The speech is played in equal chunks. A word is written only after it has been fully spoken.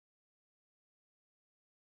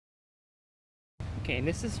Okay, and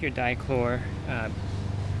this is your di-chlor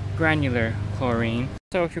granular chlorine.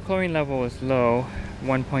 So if your chlorine level is low,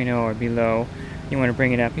 1.0 or below, you want to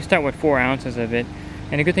bring it up. You start with 4 ounces of it.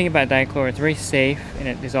 And the good thing about di-chlor, it's very safe and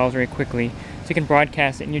it dissolves very quickly. So you can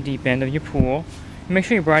broadcast it in your deep end of your pool. And make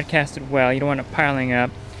sure you broadcast it well. You don't want it piling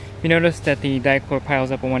up. If you notice that the di-chlor piles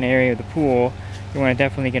up in one area of the pool, you want to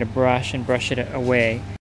definitely get a brush and brush it away.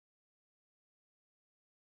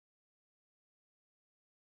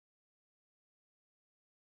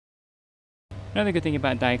 Another good thing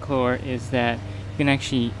about di-chlor is that you can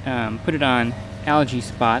actually put it on algae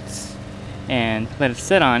spots and let it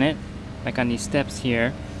sit on it, like on these steps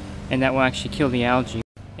here, and that will actually kill the algae.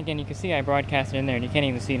 Again, you can see I broadcast it in there and you can't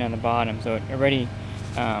even see it on the bottom, so it already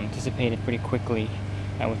dissipated pretty quickly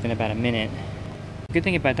within about a minute. The good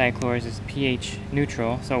thing about di-chlor is it's pH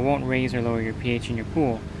neutral, so it won't raise or lower your pH in your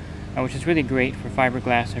pool, which is really great for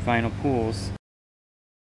fiberglass or vinyl pools.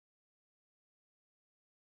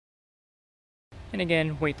 And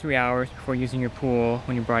again, wait 3 hours before using your pool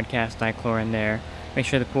when you broadcast di-chlor in there. Make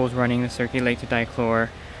sure the pool is running to circulate the di-chlor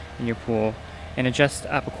in your pool, and adjust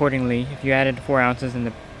up accordingly. If you added 4 ounces and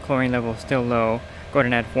the chlorine level is still low, go ahead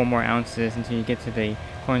and add 4 more ounces until you get to the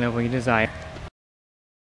chlorine level you desire.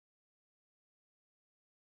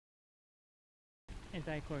 And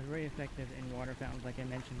di-chlor is very effective in water fountains, like I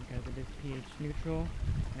mentioned, because it is pH neutral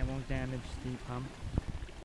and it won't damage the pump.